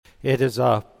It is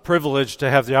a privilege to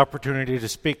have the opportunity to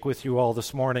speak with you all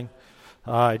this morning.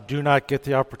 I do not get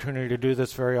the opportunity to do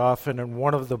this very often, and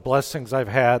one of the blessings I've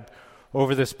had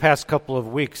over this past couple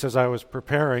of weeks as I was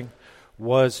preparing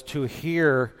was to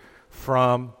hear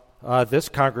from this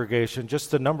congregation, just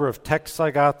the number of texts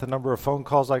I got, the number of phone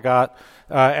calls I got,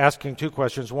 asking two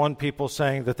questions. One, people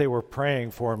saying that they were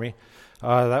praying for me.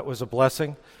 That was a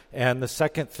blessing. And the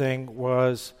second thing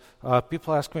was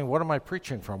people asking me, what am I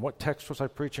preaching from? What text was I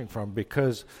preaching from?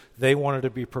 Because they wanted to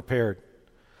be prepared.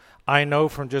 I know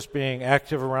from just being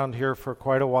active around here for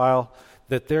quite a while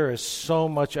that there is so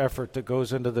much effort that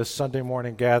goes into this Sunday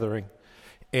morning gathering.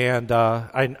 And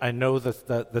I know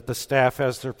that the staff,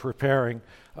 as they're preparing,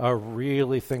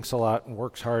 really thinks a lot and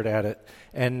works hard at it.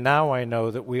 And now I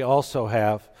know that we also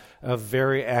have a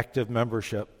very active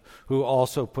membership who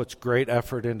also puts great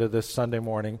effort into this Sunday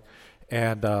morning,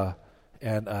 and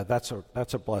that's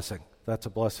a blessing. That's a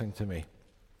blessing to me.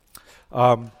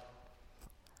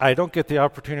 I don't get the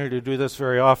opportunity to do this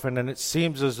very often, and it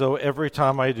seems as though every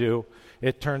time I do,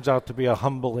 it turns out to be a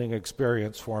humbling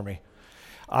experience for me.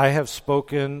 I have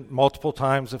spoken multiple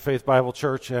times at Faith Bible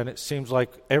Church, and it seems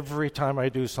like every time I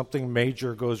do, something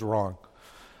major goes wrong.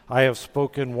 I have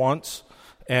spoken once,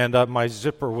 and my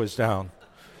zipper was down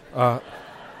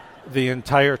the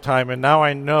entire time. And now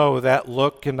I know that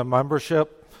look in the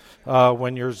membership,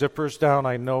 when your zipper's down,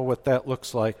 I know what that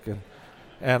looks like.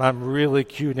 And I'm really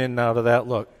cued in now to that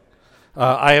look.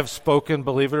 I have spoken,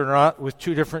 believe it or not, with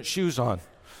two different shoes on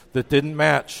that didn't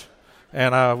match.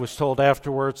 And I was told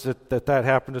afterwards that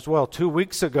happened as well. 2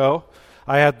 weeks ago,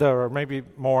 I had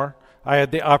I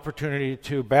had the opportunity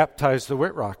to baptize the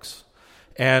Whitrocks.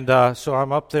 And so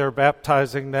I'm up there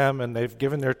baptizing them, and they've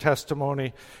given their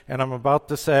testimony, and I'm about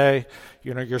to say,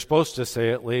 you're supposed to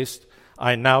say at least,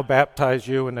 I now baptize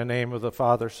you in the name of the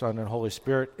Father, Son, and Holy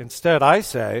Spirit. Instead, I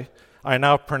say, I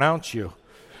now pronounce you.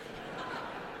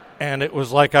 And it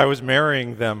was like I was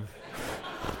marrying them.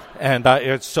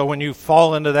 And so when you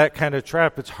fall into that kind of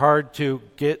trap, it's hard to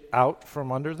get out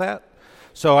from under that.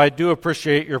 So I do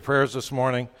appreciate your prayers this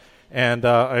morning, and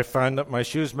I find that my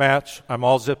shoes match. I'm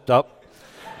all zipped up.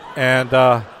 And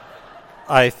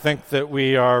I think that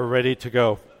we are ready to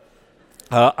go.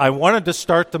 I wanted to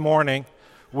start the morning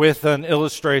with an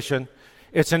illustration.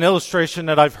 It's an illustration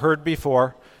that I've heard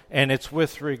before, and it's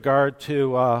with regard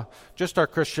to just our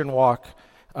Christian walk.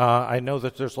 I know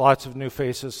that there's lots of new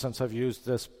faces since I've used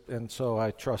this, and so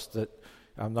I trust that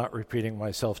I'm not repeating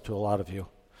myself to a lot of you.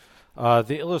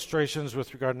 The illustrations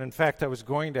with regard, and in fact, I was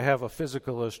going to have a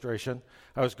physical illustration.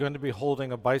 I was going to be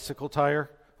holding a bicycle tire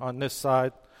on this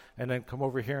side, and then come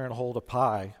over here and hold a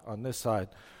pie on this side.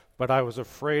 But I was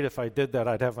afraid if I did that,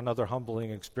 I'd have another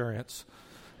humbling experience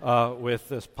with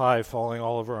this pie falling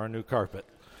all over our new carpet.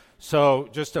 So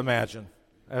just imagine,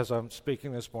 as I'm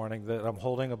speaking this morning, that I'm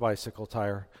holding a bicycle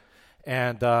tire.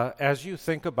 And as you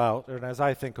think about, and as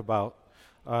I think about,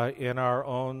 in our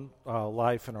own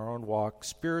life, in our own walk,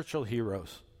 spiritual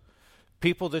heroes,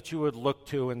 people that you would look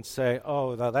to and say,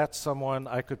 oh, now that's someone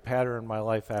I could pattern my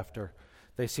life after.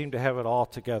 They seem to have it all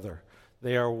together.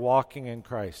 They are walking in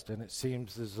Christ, and it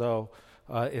seems as though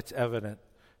it's evident.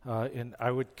 And I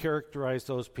would characterize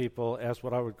those people as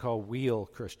what I would call wheel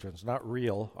Christians, not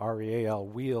real, R-E-A-L,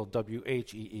 wheel,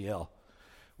 W-H-E-E-L.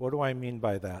 What do I mean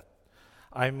by that?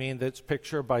 I mean that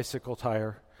picture a bicycle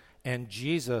tire, and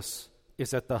Jesus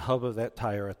is at the hub of that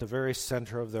tire, at the very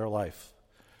center of their life.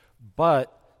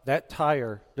 But that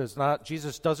tire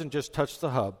Jesus doesn't just touch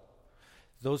the hub.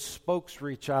 Those spokes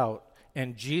reach out,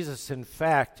 and Jesus, in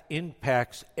fact,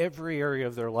 impacts every area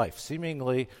of their life.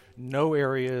 Seemingly, no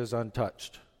area is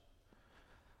untouched.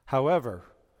 However,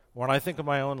 when I think of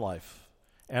my own life,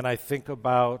 and I think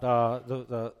about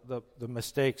the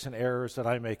mistakes and errors that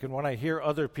I make, and when I hear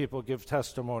other people give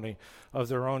testimony of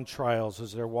their own trials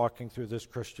as they're walking through this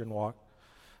Christian walk,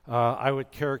 I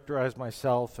would characterize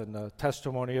myself and the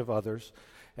testimony of others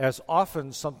as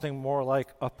often something more like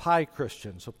a pie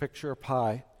Christian. So picture a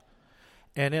pie.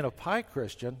 And in a pie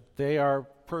Christian,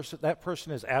 that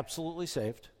person is absolutely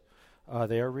saved.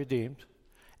 They are redeemed.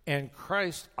 And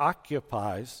Christ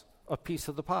occupies a piece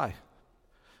of the pie.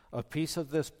 A piece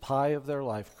of this pie of their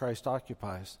life, Christ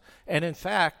occupies. And in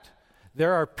fact,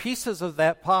 there are pieces of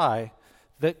that pie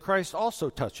that Christ also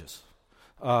touches.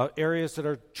 Areas that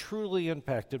are truly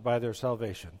impacted by their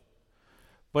salvation.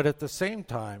 But at the same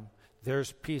time,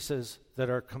 there's pieces that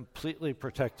are completely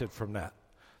protected from that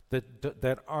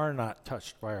are not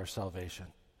touched by our salvation.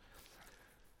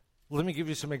 Let me give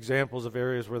you some examples of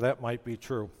areas where that might be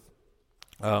true.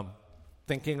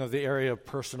 Thinking of the area of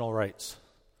personal rights.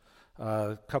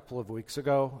 A couple of weeks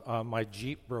ago, my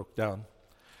Jeep broke down.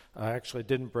 actually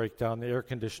didn't break down. The air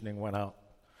conditioning went out,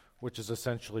 which is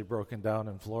essentially broken down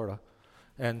in Florida.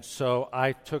 And so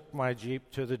I took my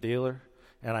Jeep to the dealer,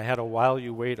 and I had a while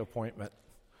you wait appointment.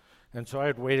 And so I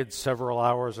had waited several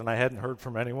hours, and I hadn't heard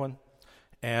from anyone,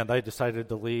 and I decided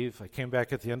to leave. I came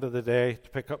back at the end of the day to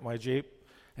pick up my Jeep,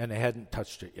 and they hadn't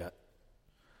touched it yet.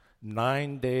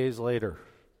 9 days later,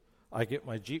 I get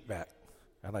my Jeep back,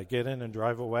 and I get in and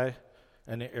drive away,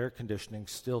 and the air conditioning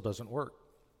still doesn't work.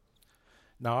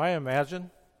 Now, I imagine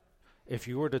if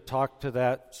you were to talk to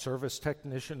that service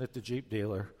technician at the Jeep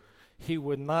dealer, he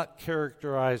would not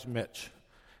characterize Mitch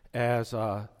as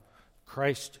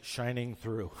Christ shining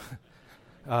through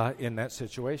in that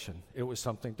situation. It was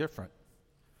something different.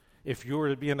 If you were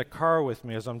to be in a car with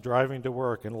me as I'm driving to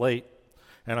work and late,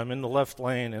 and I'm in the left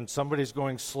lane and somebody's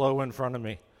going slow in front of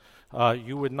me,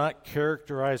 you would not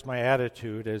characterize my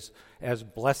attitude as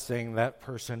blessing that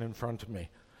person in front of me.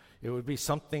 It would be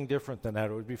something different than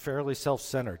that. It would be fairly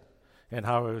self-centered in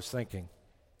how I was thinking.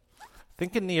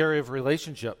 Think in the area of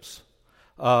relationships.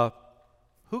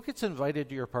 Who gets invited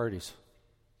to your parties?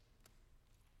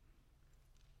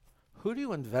 Who do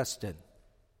you invest in?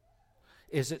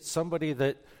 Is it somebody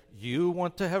that you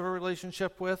want to have a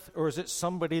relationship with, or is it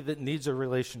somebody that needs a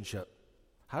relationship?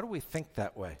 How do we think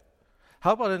that way?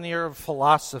 How about in the area of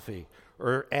philosophy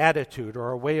or attitude or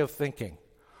a way of thinking?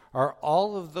 Are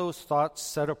all of those thoughts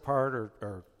set apart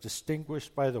or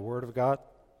distinguished by the Word of God?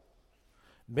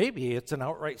 Maybe it's an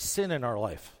outright sin in our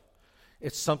life.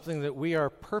 It's something that we are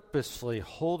purposefully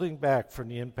holding back from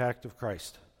the impact of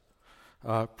Christ,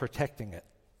 protecting it.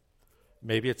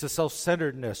 Maybe it's a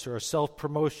self-centeredness or a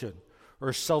self-promotion or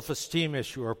a self-esteem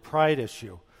issue or a pride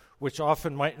issue, which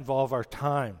often might involve our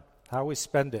time, how we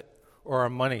spend it, or our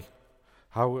money,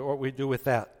 what we do with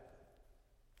that.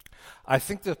 I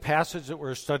think the passage that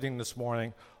we're studying this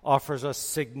morning offers us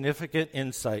significant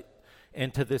insight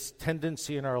into this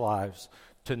tendency in our lives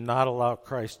to not allow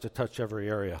Christ to touch every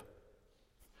area.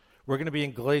 We're going to be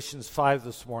in Galatians 5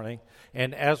 this morning,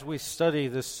 and as we study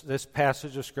this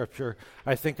passage of Scripture,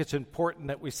 I think it's important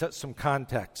that we set some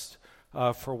context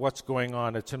for what's going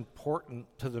on. It's important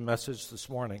to the message this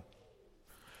morning.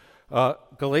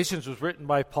 Galatians was written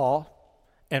by Paul,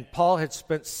 and Paul had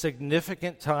spent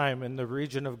significant time in the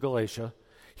region of Galatia.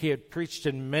 He had preached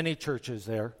in many churches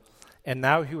there, and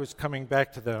now he was coming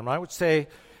back to them. I would say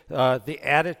the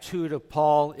attitude of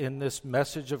Paul in this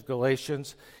message of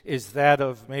Galatians is that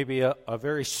of maybe a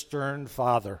very stern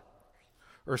father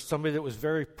or somebody that was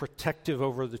very protective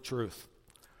over the truth.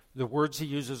 The words he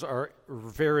uses are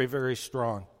very, very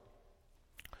strong.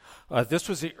 This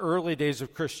was the early days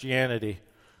of Christianity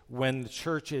when the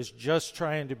church is just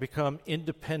trying to become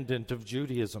independent of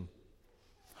Judaism.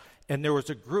 And there was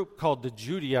a group called the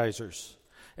Judaizers.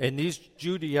 And these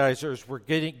Judaizers were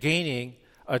gaining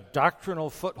a doctrinal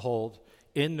foothold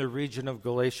in the region of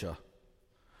Galatia.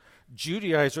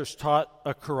 Judaizers taught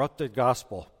a corrupted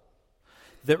gospel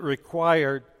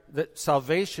that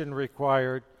salvation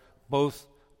required both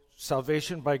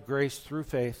salvation by grace through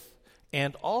faith,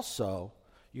 and also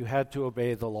you had to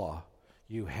obey the law.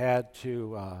 You had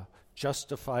to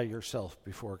justify yourself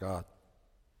before God.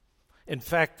 In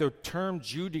fact, the term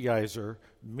Judaizer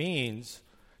means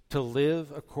to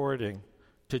live according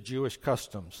to Jewish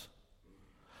customs.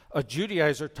 A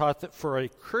Judaizer taught that for a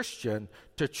Christian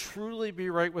to truly be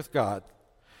right with God,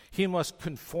 he must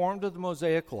conform to the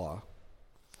Mosaic law.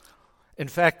 In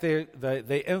fact,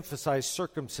 they emphasize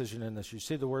circumcision in this. You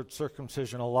see the word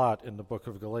circumcision a lot in the book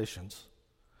of Galatians.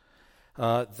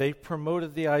 They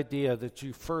promoted the idea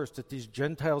that these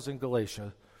Gentiles in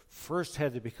Galatia first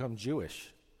had to become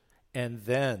Jewish, and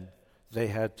then they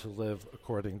had to live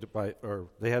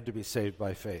they had to be saved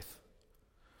by faith.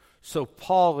 So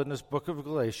Paul, in this book of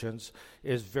Galatians,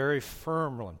 is very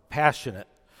firm and passionate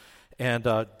and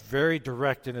very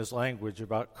direct in his language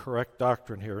about correct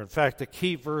doctrine here. In fact, the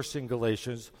key verse in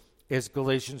Galatians is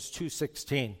Galatians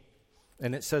 2:16,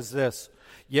 and it says this: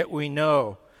 "Yet we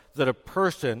know that a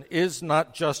person is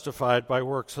not justified by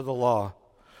works of the law,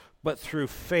 but through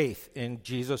faith in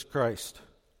Jesus Christ.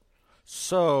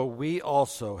 So we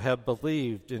also have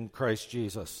believed in Christ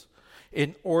Jesus,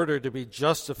 in order to be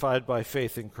justified by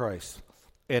faith in Christ,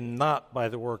 and not by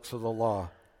the works of the law.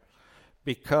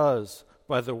 Because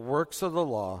by the works of the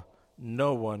law,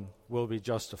 no one will be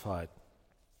justified."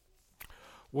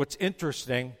 What's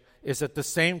interesting is at the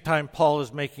same time Paul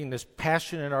is making this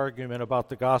passionate argument about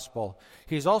the gospel,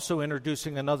 he's also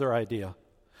introducing another idea.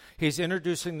 He's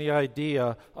introducing the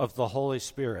idea of the Holy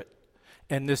Spirit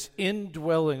and this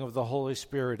indwelling of the Holy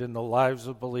Spirit in the lives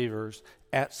of believers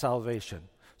at salvation,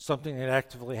 something that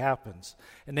actively happens.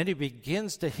 And then he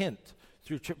begins to hint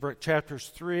through chapters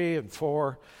 3 and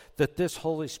 4 that this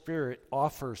Holy Spirit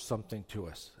offers something to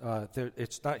us.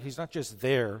 He's not just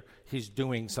there, he's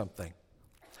doing something.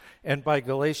 And by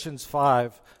Galatians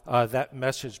 5, that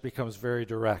message becomes very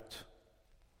direct.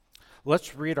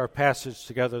 Let's read our passage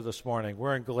together this morning.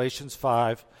 We're in Galatians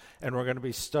 5, and we're going to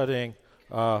be studying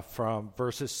from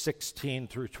verses 16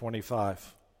 through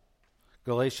 25.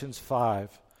 Galatians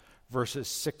 5, verses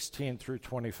 16 through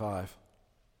 25.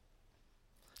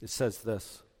 It says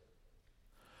this,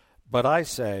 "But I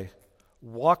say,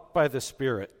 walk by the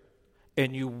Spirit,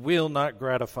 and you will not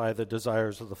gratify the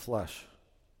desires of the flesh.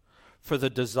 For the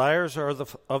desires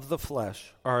of the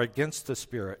flesh are against the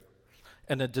Spirit,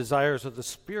 and the desires of the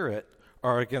Spirit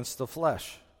are against the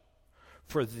flesh.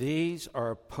 For these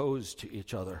are opposed to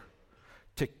each other,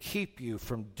 to keep you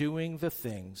from doing the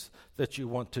things that you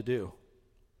want to do.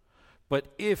 But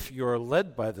if you are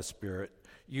led by the Spirit,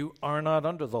 you are not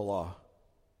under the law.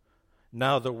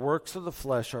 Now the works of the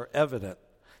flesh are evident: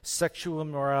 sexual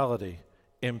immorality,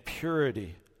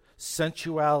 impurity,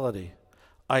 sensuality,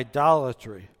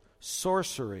 idolatry,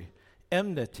 sorcery,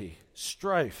 enmity,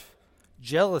 strife,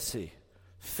 jealousy,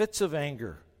 fits of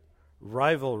anger,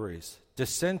 rivalries,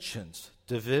 dissensions,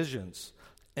 divisions,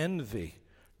 envy,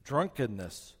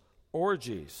 drunkenness,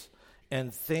 orgies,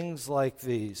 and things like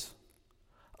these.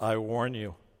 I warn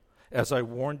you, as I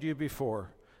warned you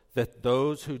before, that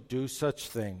those who do such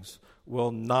things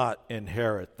will not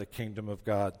inherit the kingdom of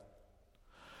God.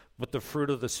 But the fruit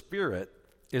of the Spirit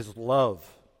is love,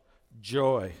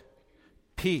 joy,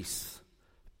 peace,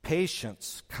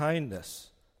 patience,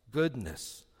 kindness,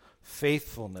 goodness,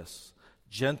 faithfulness,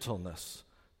 gentleness,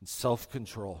 and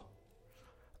self-control.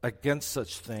 Against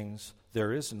such things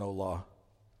there is no law.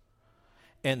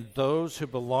 And those who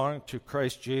belong to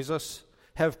Christ Jesus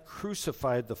have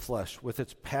crucified the flesh with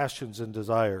its passions and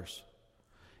desires.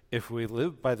 If we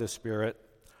live by the Spirit,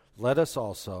 let us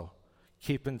also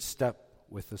keep in step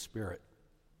with the Spirit."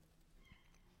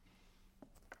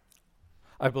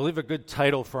 I believe a good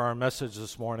title for our message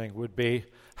this morning would be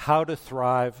How to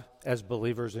Thrive as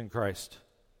Believers in Christ.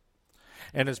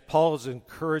 And as Paul is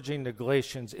encouraging the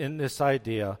Galatians in this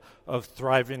idea of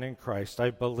thriving in Christ,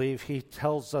 I believe he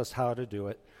tells us how to do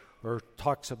it, or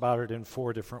talks about it in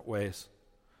 4 different ways.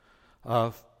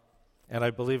 And I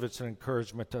believe it's an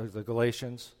encouragement to the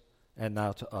Galatians and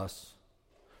now to us.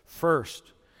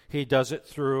 First, he does it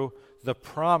through the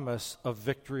promise of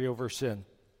victory over sin.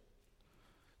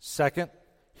 Second,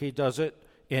 he does it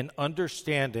in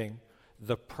understanding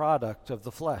the product of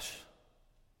the flesh.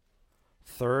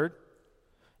 Third,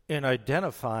 in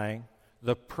identifying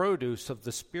the produce of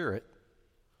the Spirit.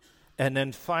 And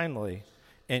then finally,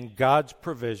 in God's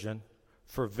provision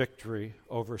for victory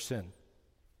over sin.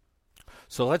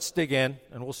 So let's dig in,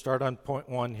 and we'll start on point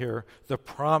 1 here, the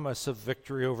promise of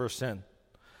victory over sin.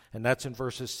 And that's in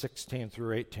verses 16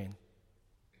 through 18.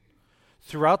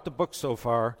 Throughout the book so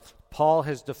far, Paul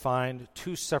has defined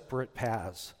 2 separate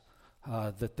paths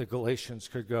that the Galatians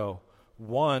could go.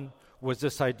 One was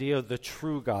this idea of the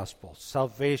true gospel,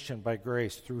 salvation by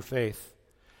grace through faith.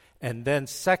 And then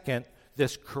second,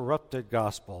 this corrupted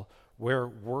gospel, where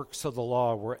works of the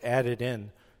law were added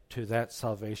in to that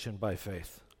salvation by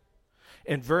faith.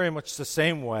 In very much the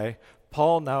same way,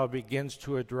 Paul now begins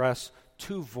to address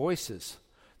 2 voices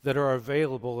that are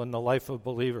available in the life of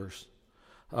believers.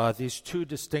 These 2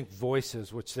 distinct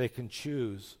voices which they can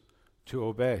choose to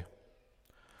obey.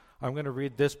 I'm going to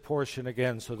read this portion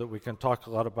again so that we can talk a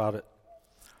lot about it.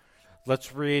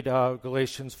 Let's read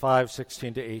Galatians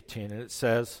 5:16 to 18, and it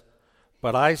says,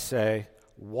 "But I say,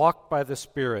 walk by the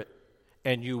Spirit,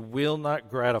 and you will not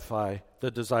gratify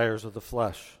the desires of the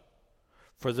flesh.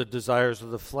 For the desires of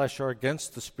the flesh are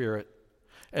against the Spirit,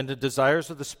 and the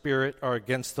desires of the Spirit are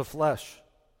against the flesh.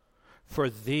 For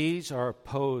these are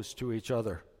opposed to each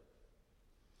other,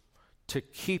 to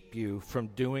keep you from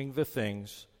doing the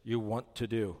things you want to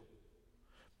do.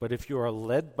 But if you are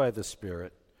led by the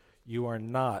Spirit, you are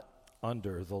not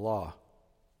under the law."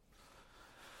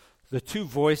 The 2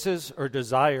 voices or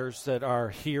desires that are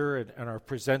here and are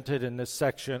presented in this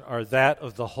section are that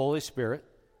of the Holy Spirit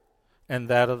and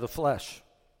that of the flesh.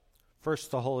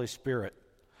 First, the Holy Spirit.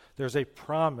 There's a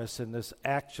promise in this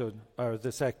action or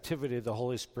this activity of the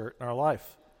Holy Spirit in our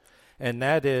life, and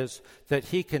that is that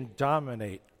he can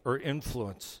dominate or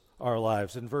influence our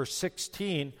lives. And verse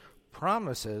 16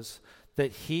 promises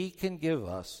that he can give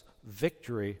us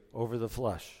victory over the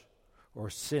flesh or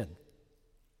sin.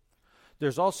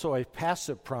 There's also a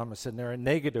passive promise in there, a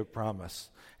negative promise,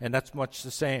 and that's much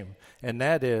the same, and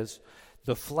that is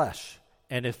the flesh.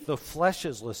 And if the flesh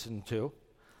is listened to,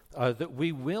 that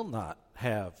we will not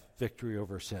have victory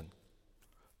over sin.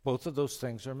 Both of those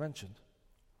things are mentioned.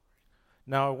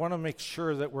 Now, I want to make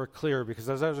sure that we're clear, because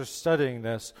as I was studying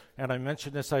this, and I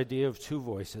mentioned this idea of two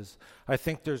voices, I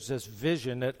think there's this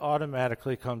vision that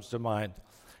automatically comes to mind.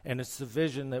 And it's the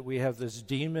vision that we have this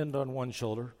demon on one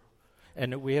shoulder,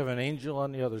 and that we have an angel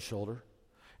on the other shoulder,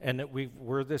 and that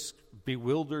we're this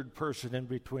bewildered person in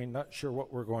between, not sure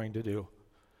what we're going to do.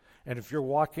 And if you're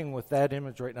walking with that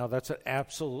image right now, that's an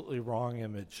absolutely wrong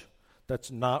image. That's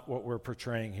not what we're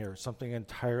portraying here. Something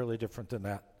entirely different than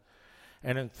that.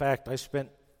 And in fact, I spent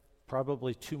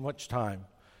probably too much time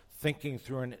thinking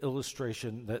through an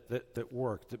illustration that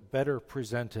worked, that better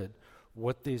presented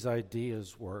what these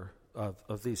ideas were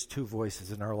of these two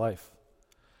voices in our life.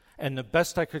 And the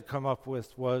best I could come up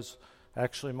with was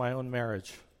actually my own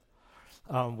marriage.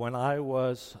 When I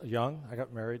was young, I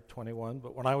got married 21,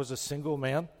 but when I was a single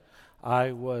man,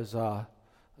 I was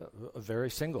very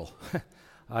single.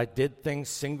 I did things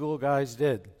single guys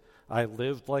did. I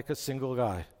lived like a single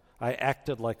guy. I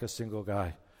acted like a single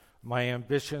guy. My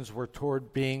ambitions were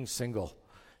toward being single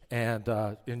and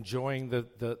enjoying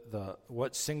the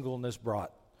what singleness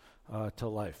brought to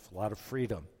life. A lot of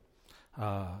freedom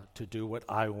to do what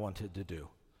I wanted to do.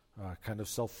 Kind of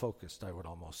self-focused, I would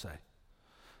almost say.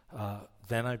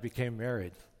 Then I became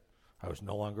married. I was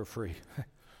no longer free.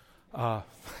 I'm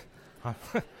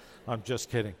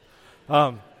just kidding.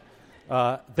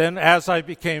 Then as I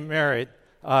became married,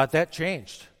 that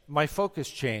changed. My focus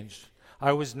changed.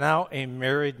 I was now a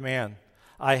married man.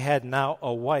 I had now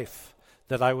a wife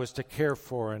that I was to care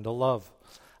for and to love.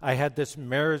 I had this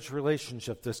marriage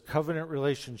relationship, this covenant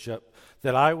relationship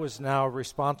that I was now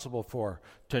responsible for,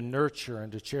 to nurture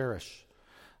and to cherish.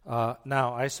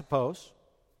 Now, I suppose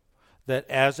that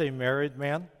as a married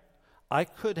man, I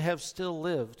could have still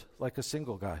lived like a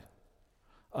single guy.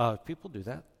 People do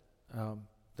that.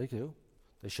 They do.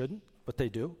 They shouldn't, but they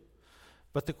do.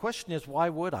 But the question is, why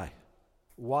would I?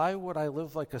 Why would I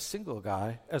live like a single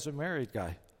guy as a married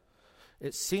guy?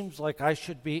 It seems like I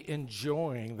should be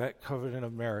enjoying that covenant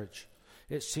of marriage.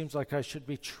 It seems like I should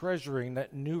be treasuring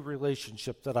that new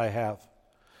relationship that I have.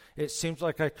 It seems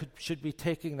like I should be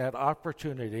taking that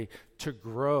opportunity to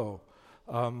grow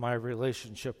my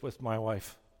relationship with my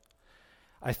wife.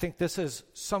 I think this is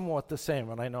somewhat the same,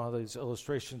 and I know how these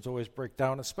illustrations always break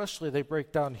down, especially they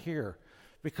break down here,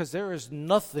 because there is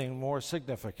nothing more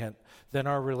significant than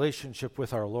our relationship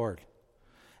with our Lord.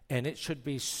 And it should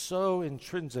be so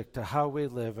intrinsic to how we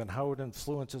live and how it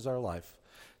influences our life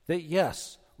that,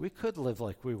 yes, we could live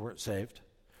like we weren't saved.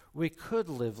 We could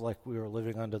live like we were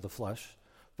living under the flesh.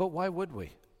 But why would we?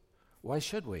 Why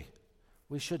should we?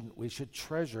 We shouldn't. We should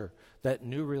treasure that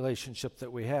new relationship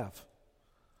that we have.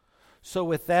 So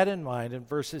with that in mind, in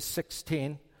verses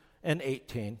 16 and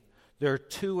 18, there are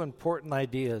two important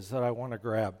ideas that I want to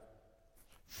grab.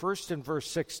 First, in verse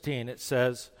 16, it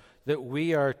says that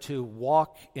we are to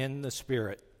walk in the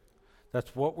Spirit.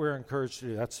 That's what we're encouraged to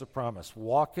do. That's the promise.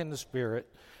 Walk in the Spirit,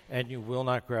 and you will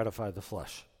not gratify the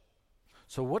flesh.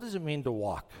 So what does it mean to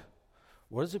walk?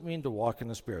 What does it mean to walk in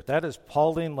the Spirit? That is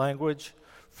Pauline language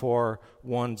for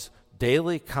one's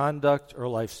daily conduct or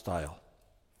lifestyle.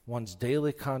 One's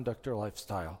daily conduct or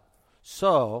lifestyle.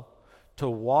 So, to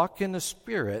walk in the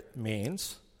Spirit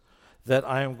means that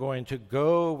I am going to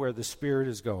go where the Spirit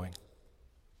is going.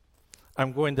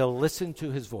 I'm going to listen to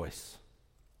His voice.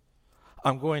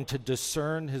 I'm going to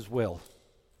discern His will.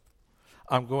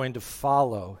 I'm going to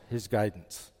follow His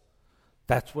guidance.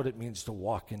 That's what it means to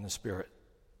walk in the Spirit.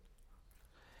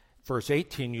 Verse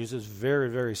 18 uses very,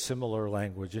 very similar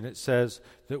language, and it says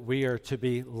that we are to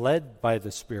be led by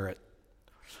the Spirit.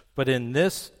 But in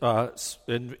this,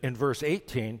 in verse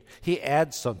 18, he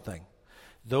adds something.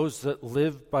 Those that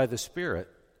live by the Spirit,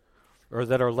 or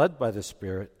that are led by the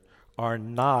Spirit, are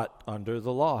not under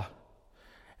the law.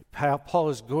 Paul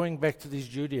is going back to these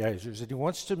Judaizers, and he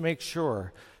wants to make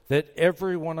sure that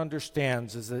everyone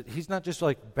understands is that he's not just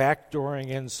like backdooring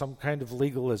in some kind of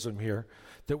legalism here,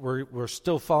 that we're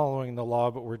still following the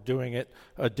law, but we're doing it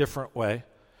a different way,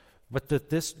 but that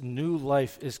this new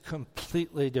life is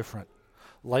completely different.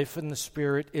 Life in the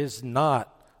Spirit is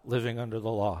not living under the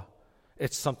law.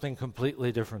 It's something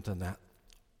completely different than that.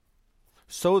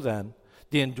 So then,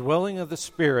 the indwelling of the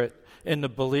Spirit in the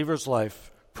believer's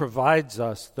life provides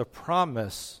us the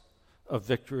promise of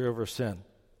victory over sin.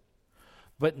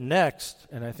 But next,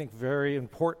 and I think very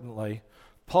importantly,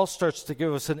 Paul starts to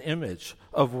give us an image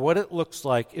of what it looks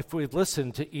like if we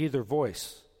listen to either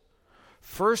voice.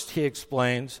 First, he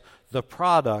explains the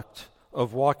product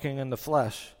of walking in the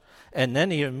flesh, and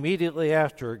then he immediately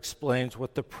after explains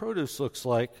what the produce looks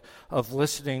like of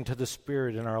listening to the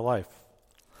Spirit in our life.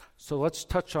 So let's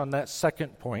touch on that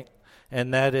second point,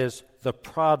 and that is the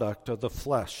product of the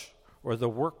flesh, or the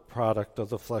work product of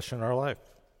the flesh in our life.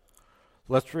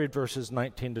 Let's read verses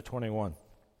 19 to 21.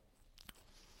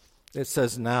 It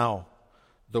says, "Now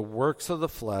the works of the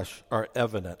flesh are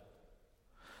evident: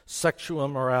 sexual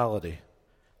immorality,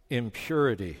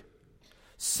 impurity,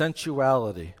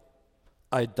 sensuality,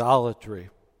 idolatry,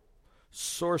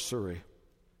 sorcery,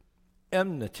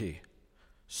 enmity,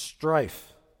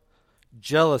 strife,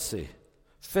 jealousy,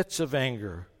 fits of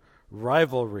anger,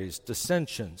 rivalries,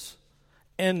 dissensions,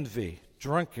 envy,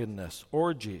 drunkenness,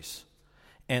 orgies,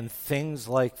 and things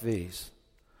like these.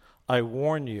 I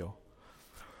warn you,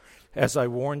 as I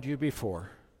warned you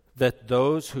before, that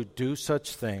those who do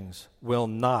such things will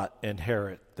not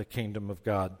inherit the kingdom of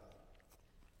God."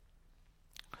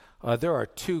 There are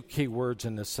two key words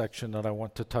in this section that I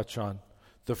want to touch on.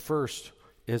 The first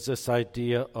is this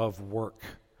idea of work.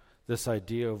 This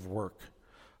idea of work.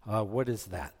 What is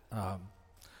that?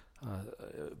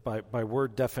 By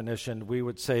word definition, we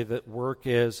would say that work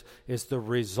is the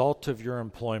result of your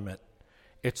employment.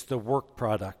 It's the work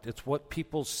product. It's what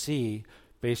people see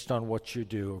based on what you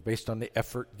do, or based on the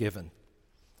effort given.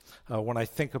 When I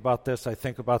think about this, I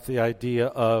think about the idea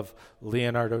of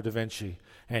Leonardo da Vinci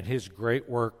and his great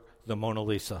work, the Mona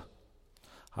Lisa.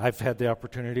 I've had the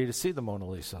opportunity to see the Mona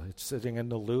Lisa. It's sitting in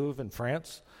the Louvre in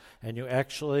France, and you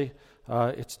actually,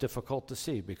 it's difficult to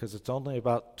see because it's only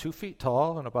about 2 feet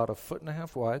tall and about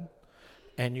 1.5 feet wide,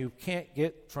 and you can't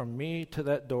get from me to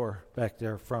that door back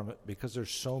there from it because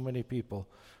there's so many people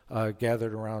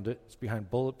gathered around it. It's behind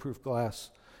bulletproof glass.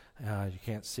 You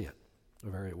can't see it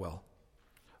very well.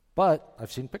 But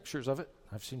I've seen pictures of it.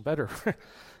 I've seen better.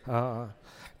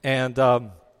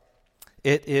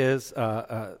 It is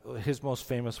his most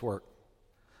famous work.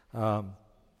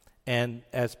 And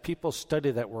as people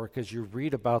study that work, as you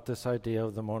read about this idea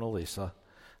of the Mona Lisa,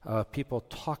 people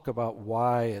talk about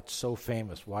why it's so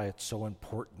famous, why it's so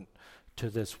important to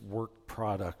this work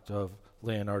product of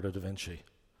Leonardo da Vinci.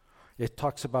 It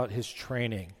talks about his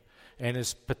training and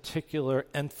his particular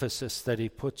emphasis that he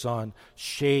puts on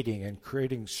shading and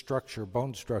creating structure,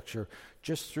 bone structure,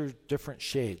 just through different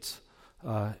shades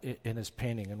in his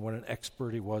painting, and what an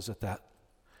expert he was at that.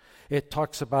 It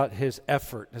talks about his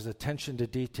effort, his attention to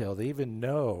detail. They even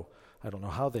know, I don't know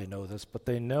how they know this, but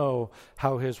they know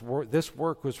how this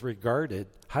work was regarded,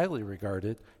 highly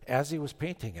regarded, as he was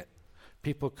painting it.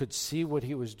 People could see what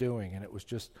he was doing, and it was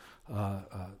just a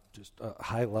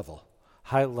high level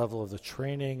of the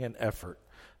training and effort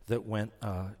that went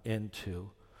into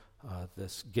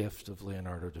this gift of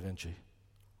Leonardo da Vinci.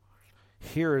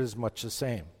 Here it is much the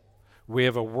same. We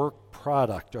have a work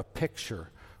product, a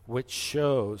picture, which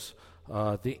shows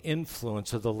the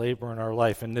influence of the labor in our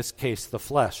life, in this case, the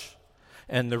flesh.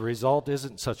 And the result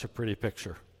isn't such a pretty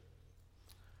picture.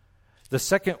 The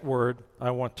second word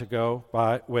I want to go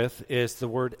with is the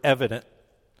word evident.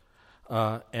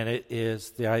 And it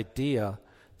is the idea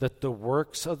that the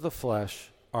works of the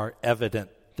flesh are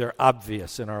evident. They're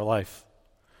obvious in our life.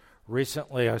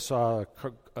 Recently, I saw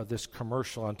this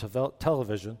commercial on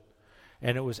television,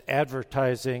 and it was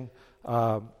advertising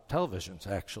televisions,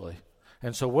 actually.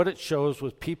 And so what it shows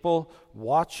was people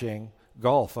watching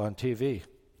golf on TV.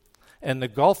 And the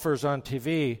golfers on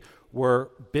TV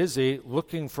were busy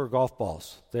looking for golf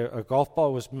balls. A golf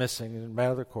ball was missing in the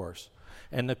middle of the course.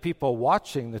 And the people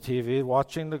watching the TV,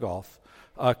 watching the golf,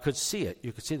 could see it.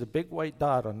 You could see the big white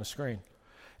dot on the screen.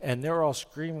 And they're all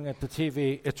screaming at the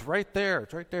TV, "It's right there,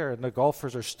 it's right there." And the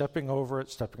golfers are stepping over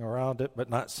it, stepping around it, but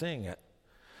not seeing it.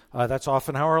 That's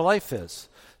often how our life is,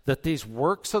 that these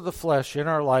works of the flesh in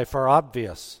our life are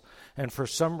obvious, and for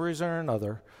some reason or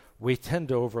another, we tend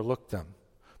to overlook them.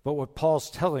 But what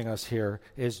Paul's telling us here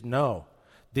is no,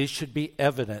 these should be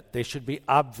evident, they should be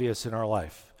obvious in our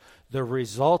life. The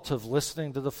result of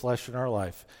listening to the flesh in our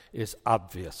life is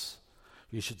obvious.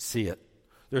 You should see it.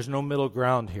 There's no middle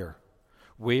ground here.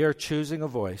 We are choosing a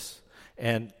voice,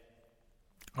 and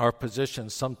our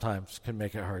positions sometimes can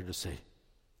make it hard to see.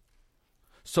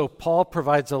 So Paul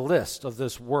provides a list of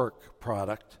this work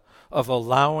product of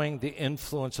allowing the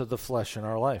influence of the flesh in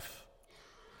our life.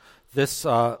 This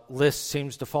list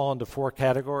seems to fall into 4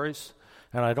 categories,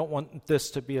 and I don't want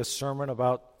this to be a sermon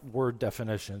about word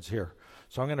definitions here.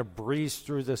 So I'm going to breeze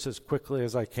through this as quickly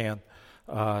as I can,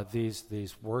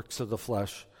 these works of the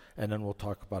flesh, and then we'll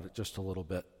talk about it just a little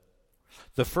bit.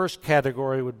 The first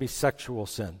category would be sexual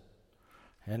sin.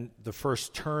 And the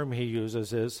first term he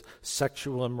uses is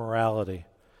sexual immorality.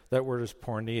 That word is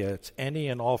porneia. It's any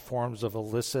and all forms of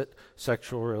illicit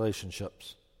sexual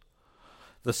relationships.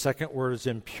 The second word is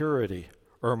impurity,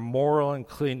 or moral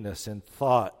uncleanness in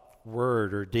thought,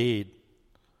 word, or deed.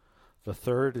 The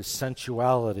third is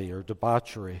sensuality or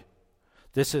debauchery.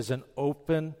 This is an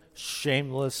open,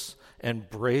 shameless, and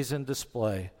brazen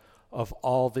display of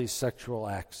all these sexual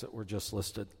acts that were just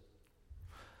listed.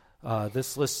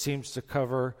 This list seems to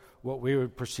cover what we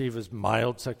would perceive as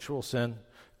mild sexual sin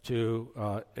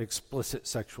to explicit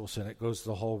sexual sin. It goes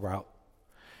the whole route.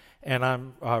 And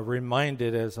I'm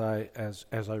reminded as I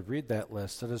read that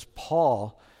list that as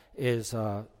Paul is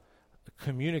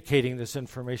communicating this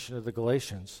information to the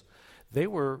Galatians, they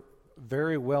were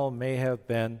very well may have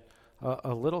been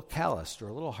a little calloused or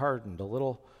a little hardened, a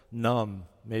little numb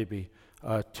maybe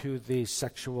to the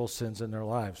sexual sins in their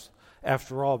lives.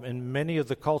 After all, in many of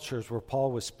the cultures where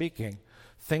Paul was speaking,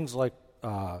 things like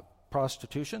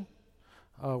prostitution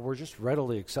were just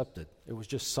readily accepted. It was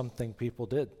just something people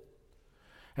did.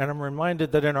 And I'm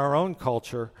reminded that in our own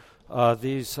culture,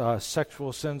 these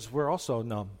sexual sins were also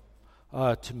numb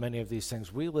to many of these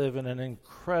things. We live in an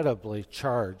incredibly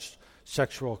charged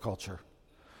sexual culture.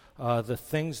 The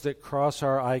things that cross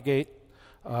our eye gate,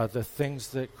 the things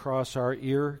that cross our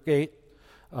ear gate,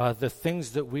 the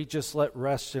things that we just let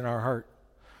rest in our heart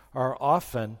are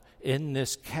often in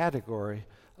this category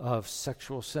of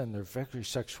sexual sin. They're very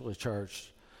sexually charged.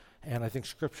 And I think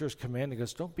Scripture is commanding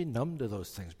us, don't be numb to those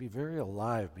things. Be very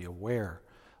alive. Be aware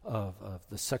of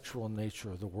the sexual nature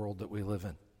of the world that we live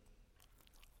in.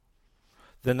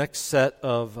 The next set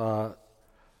of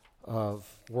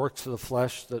works of the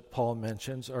flesh that Paul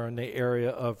mentions are in the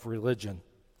area of religion.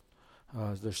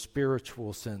 They're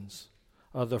spiritual sins.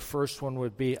 The first one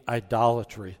would be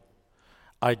idolatry.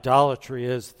 Idolatry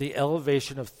is the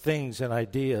elevation of things and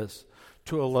ideas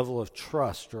to a level of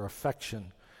trust or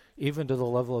affection, even to the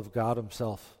level of God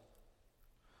himself.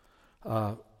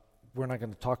 We're not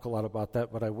going to talk a lot about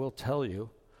that, but I will tell you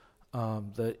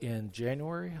that in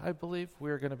January, I believe,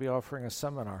 we are going to be offering a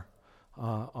seminar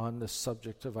on this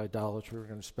subject of idolatry. We're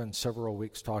going to spend several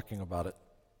weeks talking about it.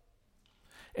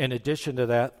 In addition to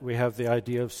that, we have the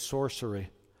idea of sorcery.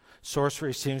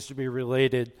 Sorcery seems to be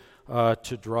related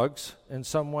to drugs in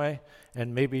some way,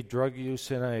 and maybe drug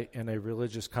use in a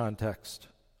religious context.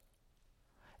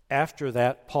 After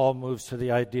that, Paul moves to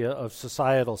the idea of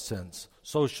societal sins,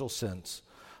 social sins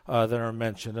that are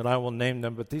mentioned, and I will name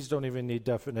them, but these don't even need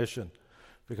definition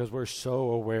because we're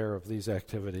so aware of these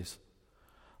activities.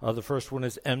 The first one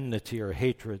is enmity or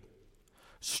hatred,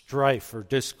 strife or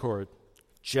discord,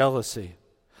 jealousy,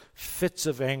 fits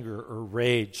of anger or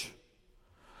rage,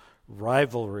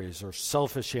 rivalries or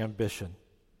selfish ambition,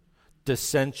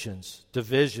 dissensions,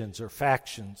 divisions or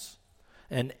factions,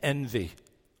 and envy.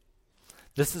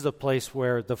 This is a place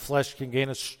where the flesh can gain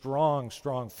a strong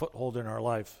foothold in our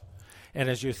life. And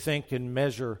as you think and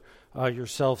measure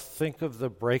yourself, think of the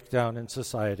breakdown in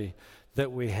society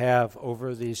that we have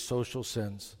over these social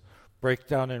sins.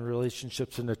 Breakdown in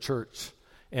relationships in the church,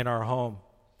 in our home,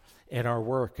 in our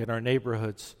work, in our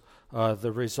neighborhoods.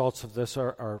 The results of this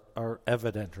are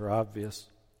evident or obvious.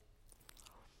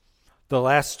 The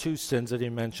last two sins that he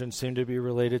mentioned seem to be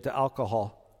related to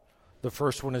alcohol. The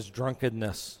first one is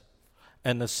drunkenness.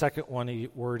 And the second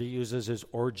word he uses is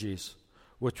orgies,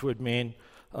 which would mean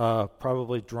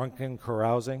probably drunken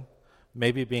carousing,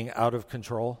 maybe being out of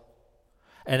control.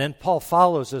 And then Paul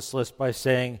follows this list by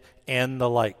saying, and the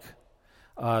like.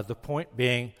 The point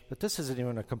being that this isn't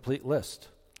even a complete list.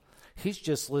 He's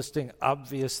just listing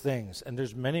obvious things, and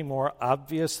there's many more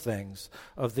obvious things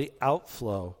of the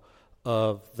outflow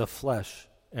of the flesh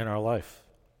in our life.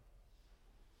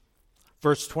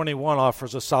 Verse 21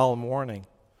 offers a solemn warning.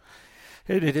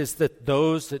 And it is that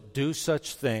those that do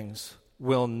such things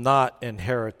will not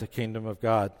inherit the kingdom of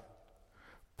God.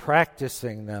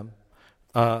 Practicing them,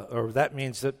 or that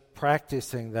means that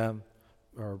practicing them,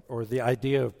 or the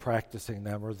idea of practicing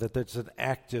them, or that it's an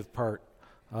active part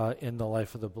in the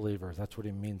life of the believer. That's what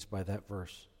he means by that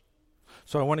verse.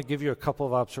 So I want to give you a couple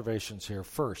of observations here.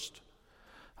 First,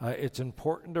 it's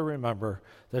important to remember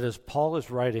that as Paul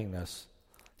is writing this,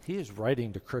 he is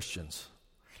writing to Christians.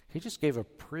 He just gave a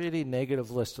pretty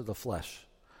negative list of the flesh,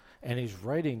 and he's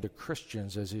writing to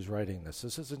Christians as he's writing this.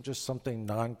 This isn't just something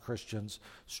non-Christians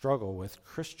struggle with.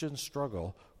 Christians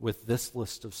struggle with this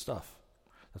list of stuff.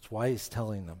 That's why he's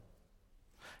telling them.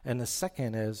 And the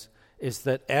second is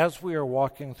that as we are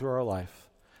walking through our life,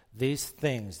 these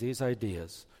things, these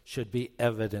ideas, should be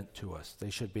evident to us. They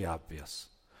should be obvious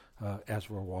as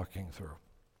we're walking through.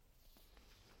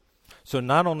 So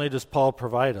not only does Paul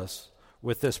provide us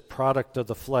with this product of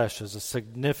the flesh as a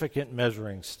significant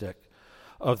measuring stick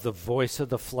of the voice of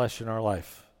the flesh in our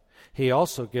life, he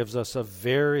also gives us a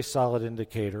very solid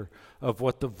indicator of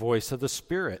what the voice of the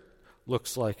Spirit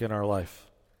looks like in our life.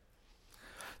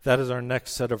 That is our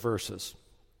next set of verses.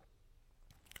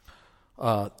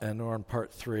 And we're on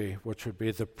part 3, which would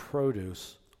be the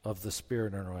produce of the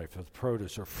Spirit in our life, of the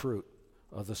produce or fruit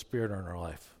of the Spirit in our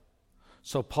life.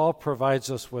 So Paul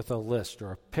provides us with a list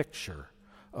or a picture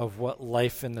of what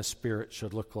life in the Spirit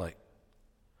should look like.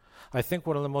 I think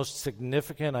one of the most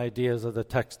significant ideas of the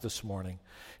text this morning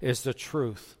is the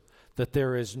truth that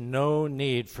there is no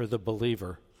need for the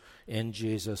believer in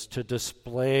Jesus to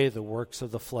display the works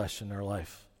of the flesh in their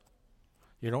life.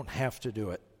 You don't have to do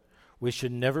it. We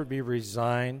should never be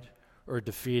resigned or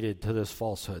defeated to this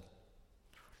falsehood.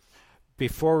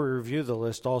 Before we review the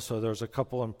list also, there's a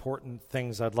couple important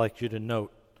things I'd like you to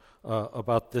note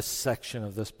about this section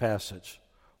of this passage.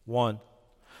 One,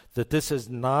 that this is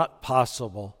not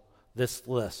possible, this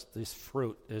list, this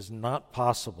fruit is not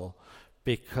possible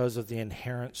because of the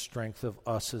inherent strength of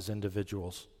us as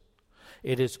individuals.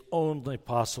 It is only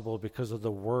possible because of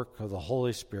the work of the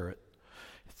Holy Spirit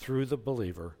through the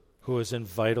believer who is in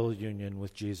vital union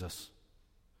with Jesus.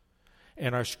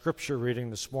 In our scripture reading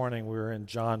this morning, we were in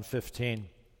John 15.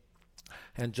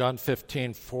 And John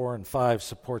 15, 4 and 5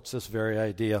 supports this very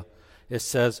idea. It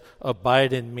says,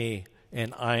 "Abide in me,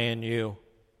 and I in you.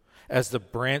 As the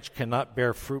branch cannot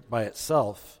bear fruit by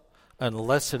itself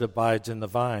unless it abides in the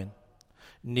vine,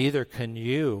 neither can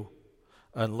you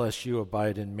unless you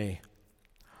abide in me.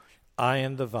 I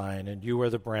am the vine, and you are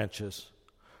the branches.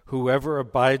 Whoever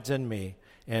abides in me,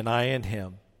 and I in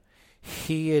him,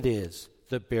 he it is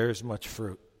that bears much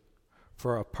fruit.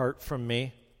 For apart from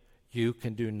me, you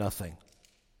can do nothing."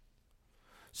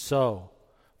 So,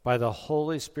 by the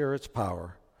Holy Spirit's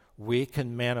power, we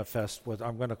can manifest what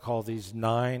I'm going to call these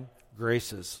 9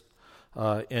 graces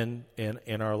in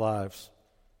our lives.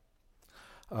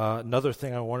 Another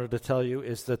thing I wanted to tell you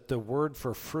is that the word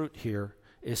for fruit here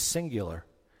is singular.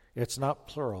 It's not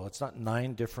plural. It's not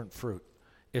 9 different fruit.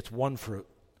 It's one fruit.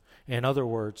 In other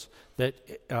words,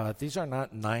 that these are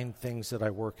not 9 things that I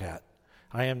work at.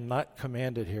 I am not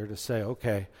commanded here to say,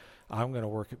 okay, I'm going to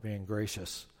work at being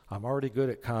gracious. I'm already good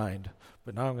at kind,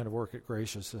 but now I'm going to work at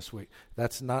gracious this week.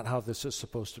 That's not how this is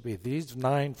supposed to be. These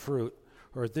 9 fruit,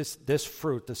 or this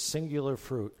fruit, the singular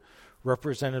fruit,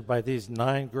 represented by these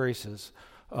 9 graces,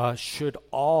 should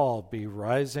all be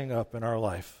rising up in our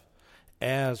life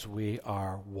as we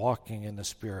are walking in the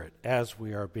Spirit, as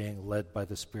we are being led by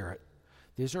the Spirit.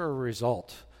 These are a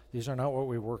result. These are not what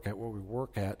we work at. What we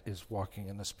work at is walking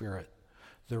in the Spirit.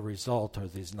 The result are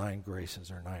these 9 graces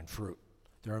or 9 fruit.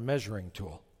 They're a measuring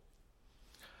tool.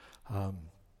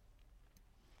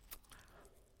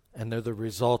 And they're the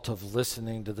result of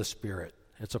listening to the Spirit.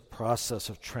 It's a process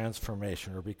of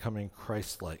transformation or becoming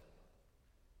Christ-like.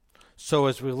 So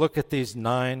as we look at these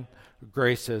 9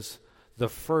 graces, the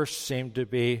first seem to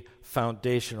be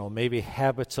foundational, maybe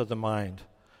habits of the mind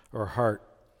or heart.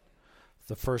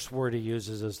 The first word he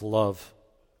uses is love.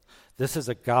 This is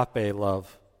agape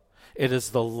love. It is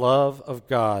the love of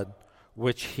God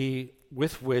with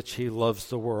which he loves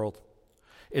the world.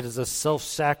 It is a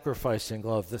self-sacrificing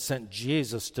love that sent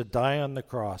Jesus to die on the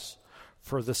cross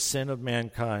for the sin of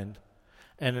mankind.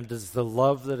 And it is the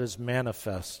love that is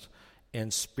manifest in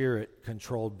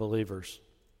Spirit-controlled believers.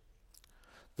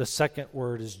 The second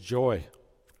word is joy.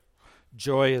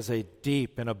 Joy is a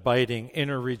deep and abiding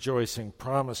inner rejoicing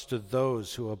promised to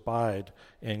those who abide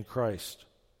in Christ.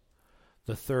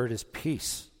 The third is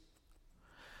peace.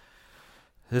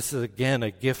 This is again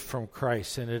a gift from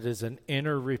Christ, and it is an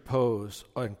inner repose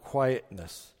and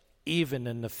quietness, even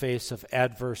in the face of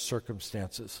adverse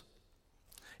circumstances.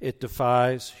 It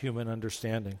defies human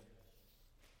understanding.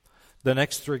 The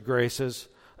next 3 graces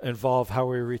involve how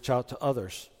we reach out to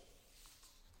others.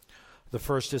 The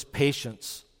first is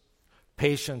patience.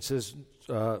 Patience is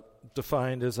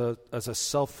defined as a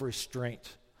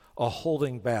self-restraint, a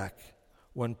holding back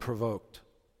when provoked,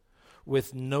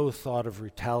 with no thought of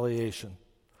retaliation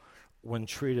when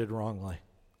treated wrongly.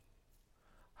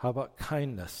 How about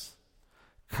kindness?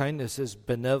 Kindness is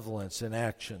benevolence in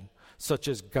action, such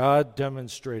as God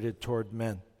demonstrated toward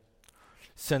men.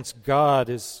 Since God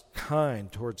is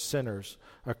kind toward sinners,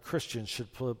 a Christian should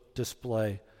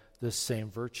display this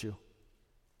same virtue.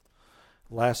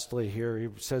 Lastly, here he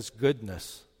says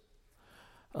goodness.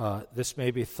 This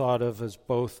may be thought of as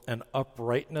both an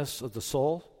uprightness of the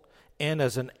soul and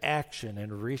as an action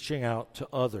in reaching out to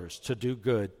others to do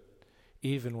good,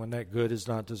 even when that good is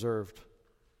not deserved.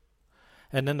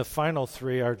 And then the final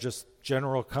 3 are just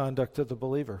general conduct of the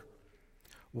believer.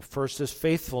 Well, first is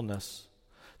faithfulness.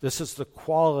 This is the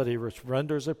quality which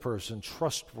renders a person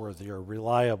trustworthy or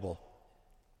reliable,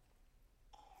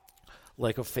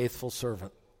 like a faithful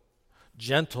servant.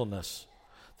 Gentleness.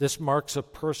 This marks a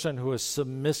person who is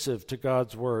submissive to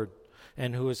God's word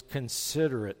and who is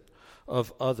considerate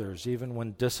of others, even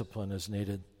when discipline is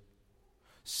needed.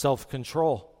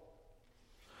 Self-control.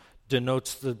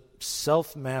 denotes the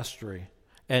self-mastery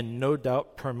and no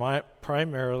doubt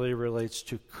primarily relates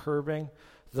to curbing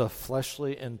the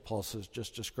fleshly impulses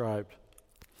just described.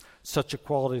 Such a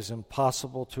quality is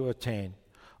impossible to attain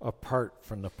apart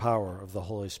from the power of the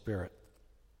Holy Spirit.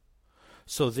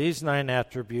 So these 9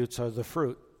 attributes are the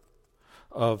fruit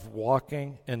of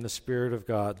walking in the Spirit of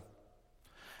God.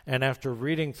 And after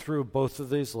reading through both of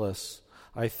these lists,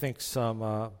 I think some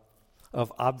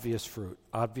of obvious fruit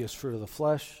of the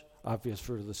flesh, obvious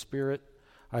fruit of the Spirit.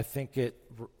 I think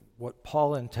what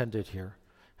Paul intended here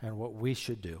and what we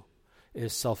should do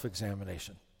is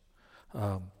self-examination.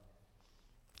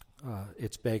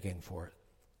 It's begging for it.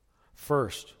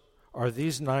 First, are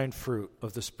these 9 fruit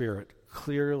of the Spirit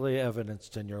clearly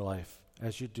evidenced in your life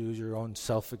as you do your own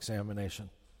self-examination?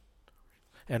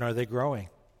 And are they growing?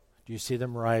 Do you see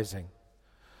them rising?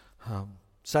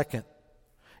 Second,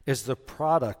 is the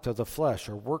product of the flesh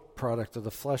or work product of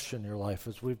the flesh in your life,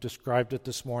 as we've described it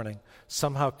this morning,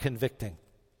 somehow convicting?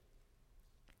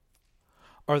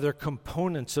 Are there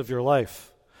components of your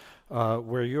life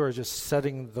where you are just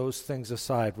setting those things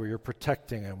aside, where you're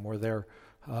protecting them, where they're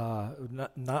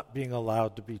not being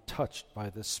allowed to be touched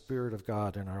by the Spirit of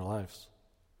God in our lives?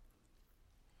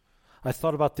 I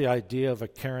thought about the idea of a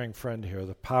caring friend here,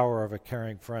 the power of a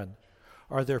caring friend.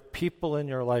 Are there people in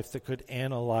your life that could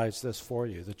analyze this for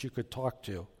you, that you could talk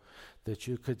to, that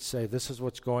you could say, this is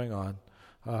what's going on,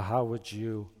 how would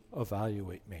you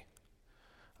evaluate me?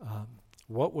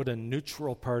 What would a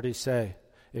neutral party say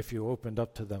if you opened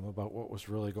up to them about what was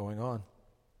really going on?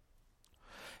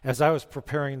 As I was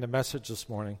preparing the message this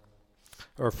morning,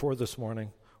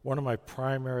 one of my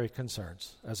primary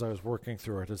concerns as I was working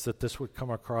through it is that this would come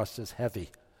across as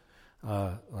heavy,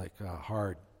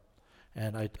 hard.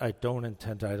 And I don't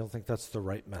think that's the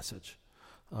right message.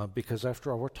 Because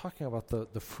after all, we're talking about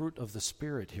the fruit of the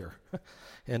Spirit here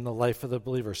in the life of the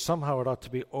believer. Somehow it ought to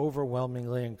be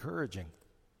overwhelmingly encouraging.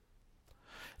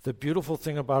 The beautiful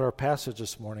thing about our passage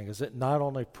this morning is it not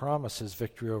only promises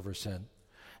victory over sin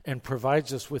and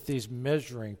provides us with these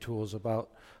measuring tools about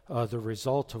the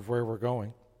result of where we're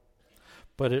going,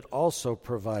 but it also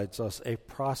provides us a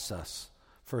process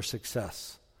for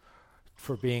success,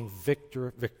 for being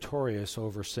victorious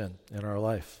over sin in our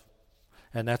life.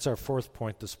 And that's our 4th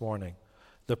point this morning,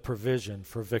 the provision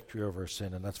for victory over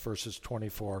sin, and that's verses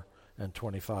 24 and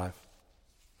 25.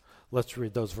 Let's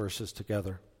read those verses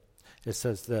together. It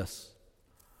says this: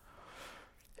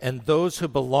 "And those who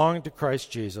belong to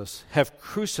Christ Jesus have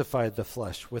crucified the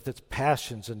flesh with its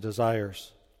passions and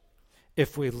desires.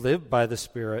 If we live by the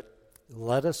Spirit,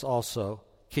 let us also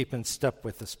keep in step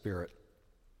with the Spirit."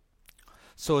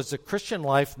 So is the Christian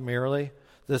life merely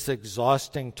this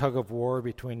exhausting tug of war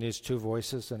between these two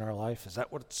voices in our life? Is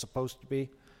that what it's supposed to be?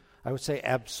 I would say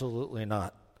absolutely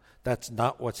not. That's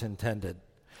not what's intended.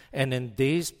 And in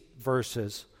these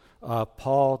verses,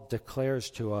 Paul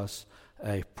declares to us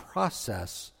a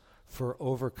process for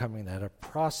overcoming that, a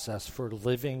process for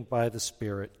living by the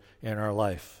Spirit in our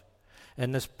life.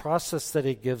 And this process that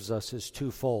he gives us is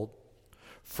twofold.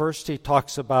 First, he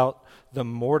talks about the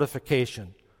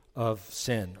mortification of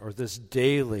sin, or this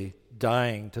daily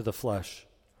dying to the flesh.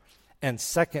 And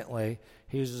secondly,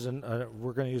 he uses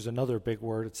we're going to use another big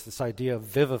word. It's this idea of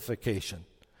vivification,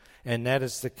 and that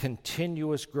is the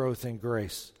continuous growth in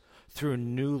grace through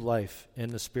new life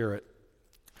in the Spirit.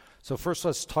 So first,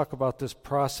 let's talk about this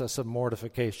process of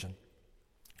mortification.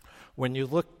 When you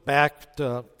look back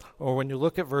when you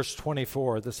look at verse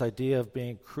 24, this idea of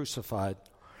being crucified,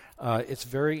 it's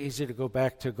very easy to go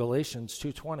back to Galatians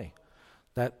 2:20.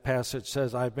 That passage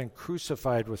says, "I've been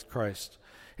crucified with Christ.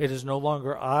 It is no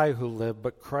longer I who live,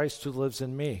 but Christ who lives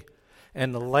in me.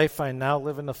 And the life I now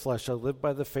live in the flesh, I live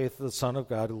by the faith of the Son of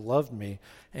God who loved me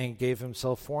and gave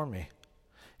himself for me."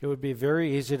 It would be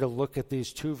very easy to look at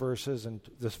these two verses, and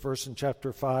this verse in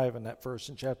chapter 5 and that verse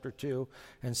in chapter 2,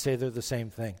 and say they're the same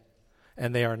thing.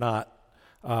 And they are not.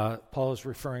 Paul is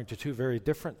referring to two very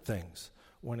different things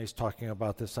when he's talking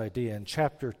about this idea. In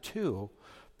chapter 2,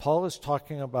 Paul is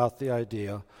talking about the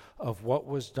idea of what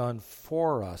was done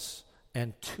for us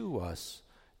and to us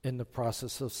in the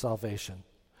process of salvation.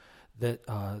 That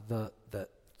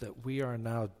we are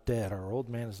now dead. Our old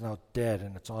man is now dead,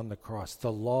 and it's on the cross.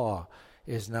 The law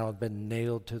is now been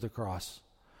nailed to the cross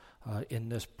in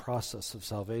this process of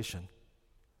salvation.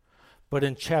 But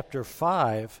in chapter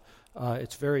 5,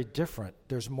 it's very different.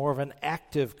 There's more of an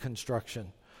active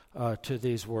construction to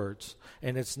these words.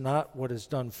 And it's not what is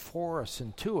done for us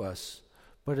and to us,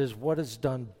 but is what is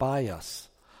done by us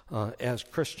as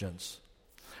Christians.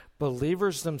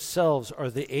 Believers themselves are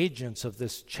the agents of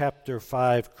this chapter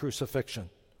 5 crucifixion.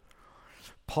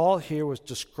 Paul here was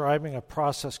describing a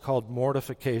process called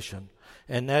mortification,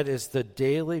 and that is the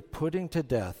daily putting to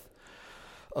death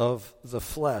of the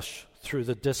flesh through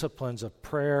the disciplines of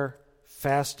prayer,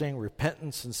 fasting,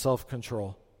 repentance, and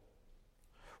self-control.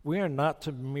 We are not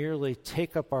to merely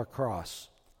take up our cross,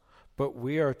 but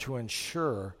we are to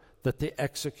ensure that the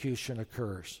execution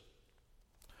occurs.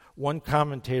 One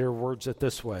commentator words it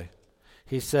this way.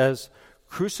 He says,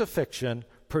 crucifixion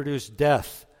produced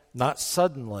death, not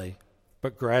suddenly,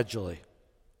 but gradually.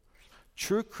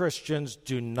 True Christians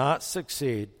do not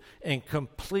succeed in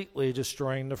completely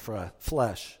destroying the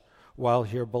flesh while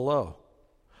here below,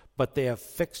 but they have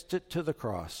fixed it to the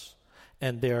cross,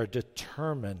 and they are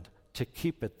determined to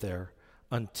keep it there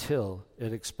until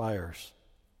it expires.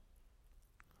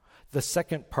 The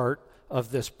second part of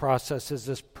this process is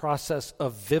this process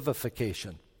of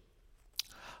vivification.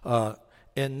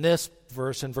 In this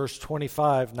verse, in verse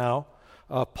 25 now,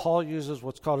 Paul uses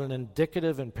what's called an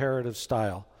indicative imperative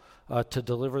style to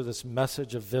deliver this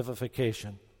message of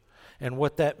vivification. And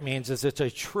what that means is it's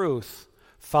a truth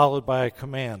followed by a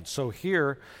command. So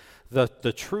here,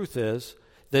 the truth is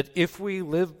that if we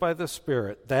live by the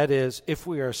Spirit, that is, if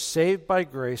we are saved by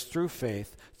grace through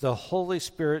faith, the Holy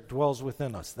Spirit dwells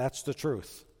within us. That's the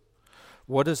truth.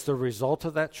 What is the result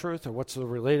of that truth, or what's the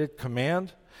related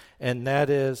command? And that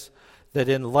is that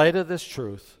in light of this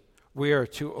truth, we are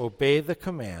to obey the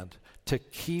command to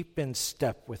keep in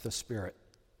step with the Spirit.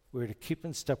 We are to keep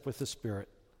in step with the Spirit.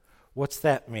 What's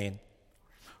that mean?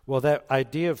 Well, that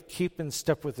idea of keep in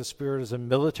step with the Spirit is a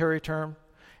military term,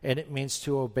 and it means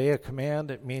to obey a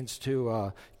command. It means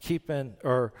to keep in,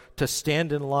 or to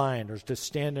stand in line, or to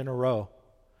stand in a row.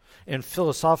 In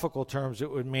philosophical terms,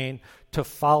 it would mean to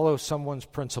follow someone's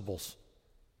principles.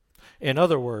 In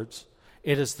other words,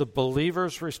 it is the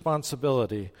believer's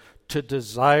responsibility to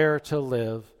desire to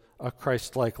live a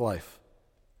Christ-like life.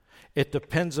 It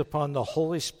depends upon the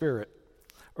Holy Spirit,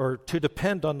 or to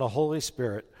depend on the Holy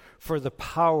Spirit for the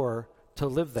power to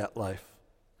live that life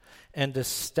and to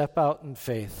step out in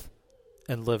faith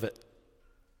and live it.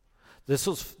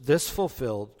 This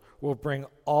fulfilled will bring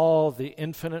all the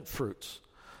infinite fruits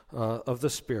of the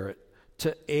Spirit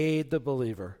to aid the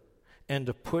believer and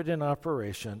to put in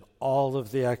operation all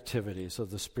of the activities of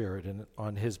the Spirit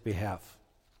on his behalf.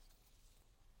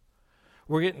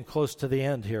 We're getting close to the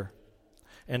end here.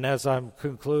 And as I'm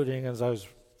concluding, as I was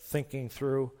thinking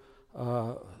through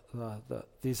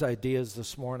these ideas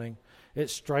this morning, it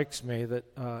strikes me that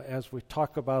as we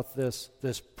talk about this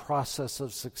process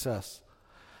of success,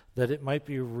 that it might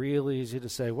be real easy to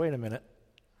say, wait a minute,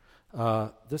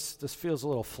 this feels a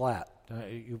little flat.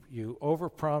 You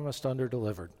overpromised,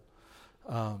 underdelivered.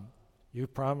 You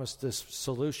promised this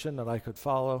solution that I could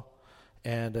follow,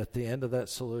 and at the end of that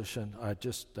solution, I'm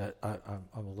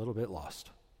a little bit lost.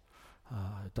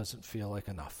 It doesn't feel like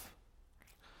enough.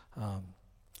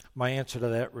 My answer to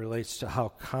that relates to how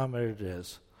common it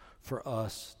is for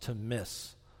us to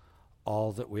miss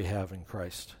all that we have in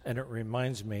Christ. And it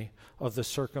reminds me of the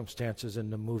circumstances in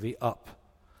the movie Up,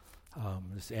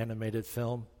 this animated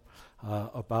film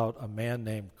about a man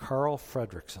named Carl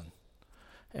Fredricksen.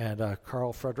 And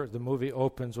the movie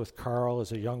opens with Carl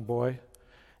as a young boy.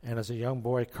 And as a young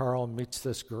boy, Carl meets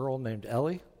this girl named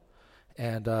Ellie.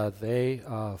 And they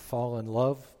fall in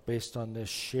love based on this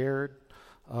shared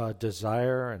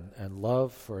desire and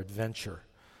love for adventure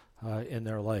in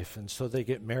their life. And so they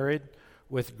get married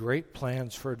with great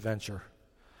plans for adventure.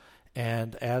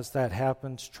 And as that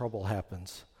happens, trouble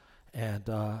happens. And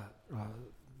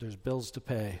there's bills to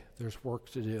pay. There's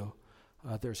work to do.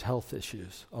 There's health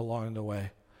issues along the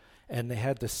way. And they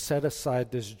had to set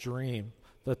aside this dream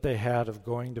that they had of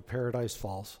going to Paradise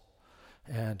Falls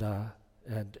and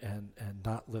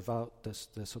not live out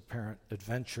this apparent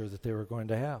adventure that they were going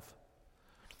to have.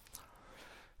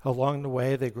 Along the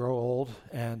way, they grow old,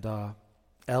 and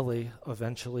Ellie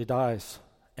eventually dies.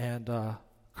 And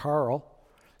Carl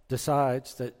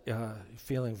decides that,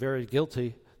 feeling very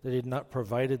guilty that he had not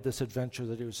provided this adventure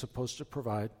that he was supposed to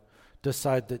provide,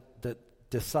 decides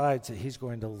that he's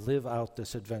going to live out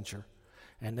this adventure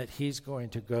and that he's going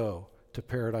to go to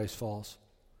Paradise Falls.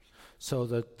 So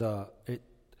that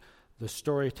the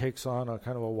story takes on a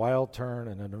kind of a wild turn,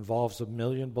 and it involves 1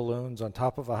 million balloons on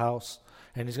top of a house,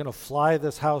 and he's going to fly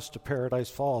this house to Paradise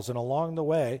Falls. And along the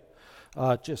way,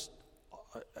 just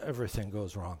everything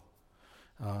goes wrong.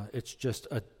 It's just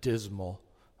a dismal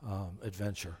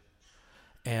adventure.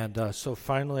 And so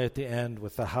finally at the end,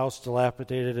 with the house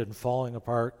dilapidated and falling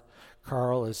apart,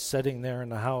 Carl is sitting there in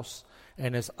the house,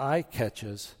 and his eye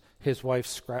catches his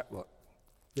wife's scrapbook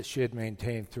that she had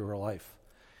maintained through her life.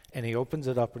 And he opens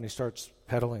it up and he starts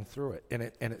pedaling through it.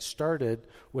 And it started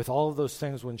with all of those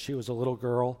things when she was a little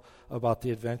girl about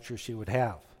the adventure she would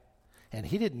have. And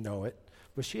he didn't know it,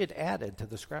 but she had added to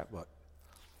the scrapbook.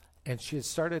 And she had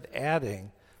started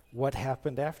adding what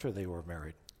happened after they were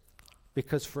married.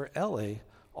 Because for Ellie,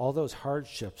 all those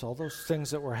hardships, all those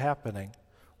things that were happening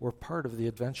were part of the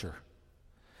adventure.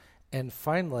 And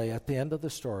finally, at the end of the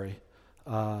story,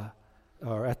 or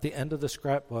at the end of the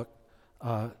scrapbook,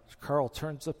 Carl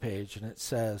turns the page and it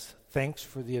says, "Thanks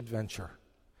for the adventure.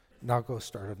 Now go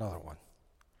start another one."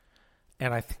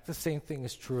 And I think the same thing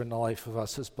is true in the life of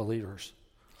us as believers,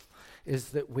 is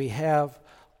that we have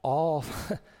all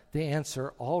the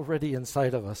answer already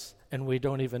inside of us and we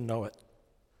don't even know it.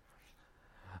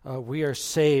 We are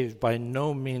saved by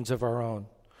no means of our own,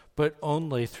 but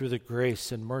only through the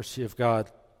grace and mercy of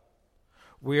God.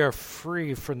 We are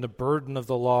free from the burden of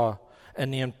the law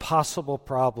and the impossible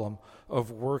problem of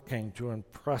working to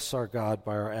impress our God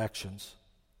by our actions.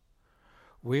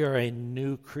 We are a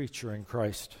new creature in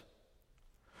Christ.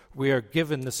 We are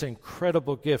given this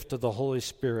incredible gift of the Holy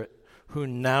Spirit, who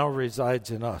now resides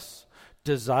in us,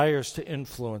 desires to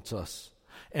influence us,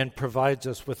 and provides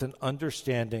us with an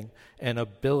understanding and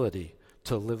ability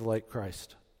to live like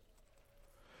Christ.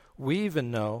 We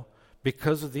even know,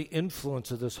 because of the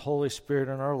influence of this Holy Spirit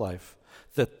in our life,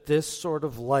 that this sort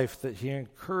of life that he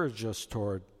encouraged us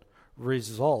toward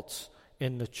results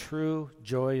in the true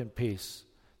joy and peace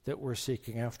that we're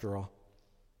seeking after all.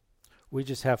 We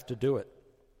just have to do it.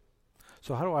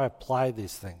 So how do I apply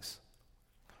these things?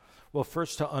 Well,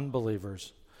 first to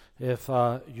unbelievers. If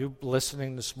you're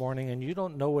listening this morning and you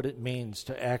don't know what it means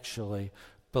to actually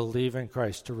believe in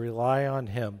Christ, to rely on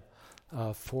him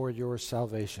for your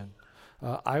salvation,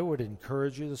 I would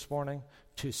encourage you this morning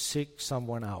to seek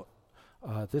someone out.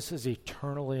 This is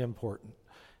eternally important.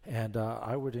 And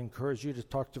I would encourage you to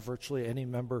talk to virtually any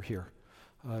member here.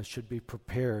 Should be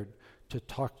prepared to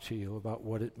talk to you about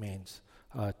what it means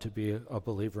to be a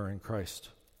believer in Christ.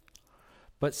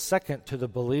 But second, to the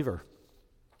believer.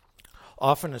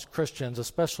 Often as Christians,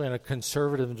 especially in a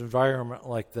conservative environment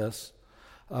like this,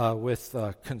 with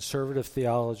conservative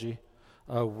theology,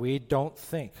 we don't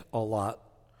think a lot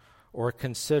or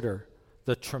consider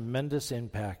the tremendous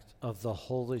impact of the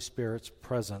Holy Spirit's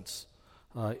presence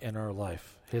in our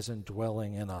life, his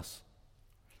indwelling in us.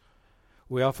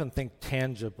 We often think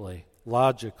tangibly,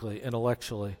 logically,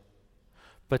 intellectually,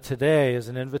 but today is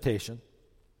an invitation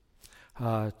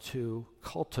to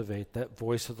cultivate that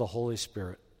voice of the Holy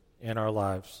Spirit in our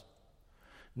lives.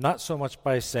 Not so much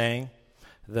by saying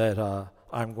that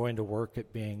I'm going to work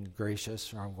at being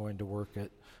gracious or I'm going to work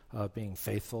at being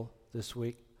faithful this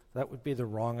week. That would be the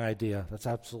wrong idea.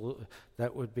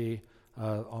 That would be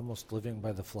almost living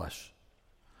by the flesh.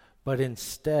 But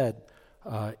instead,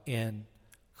 in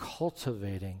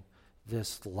cultivating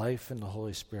this life in the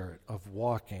Holy Spirit, of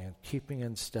walking and keeping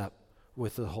in step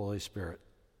with the Holy Spirit.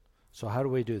 So how do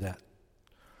we do that?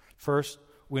 First,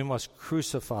 we must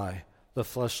crucify the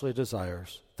fleshly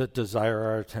desires that desire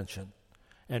our attention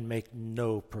and make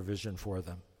no provision for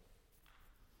them.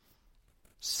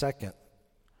 Second,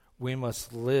 we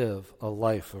must live a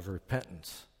life of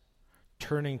repentance,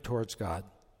 turning towards God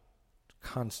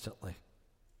constantly.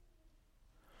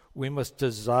 We must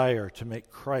desire to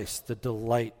make Christ the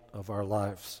delight of our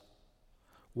lives.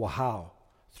 Well, how?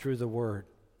 Through the Word,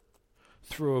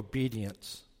 through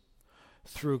obedience,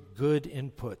 through good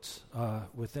inputs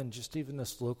within just even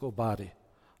this local body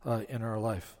in our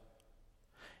life,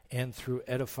 and through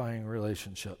edifying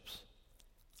relationships.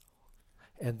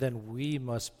 And then we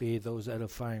must be those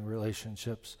edifying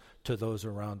relationships to those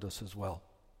around us as well.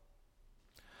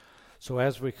 So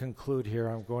as we conclude here,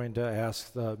 I'm going to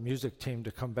ask the music team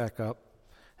to come back up,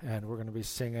 and we're going to be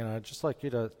singing. I'd just like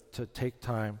you to take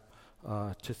time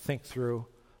to think through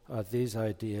these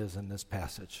ideas in this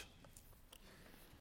passage.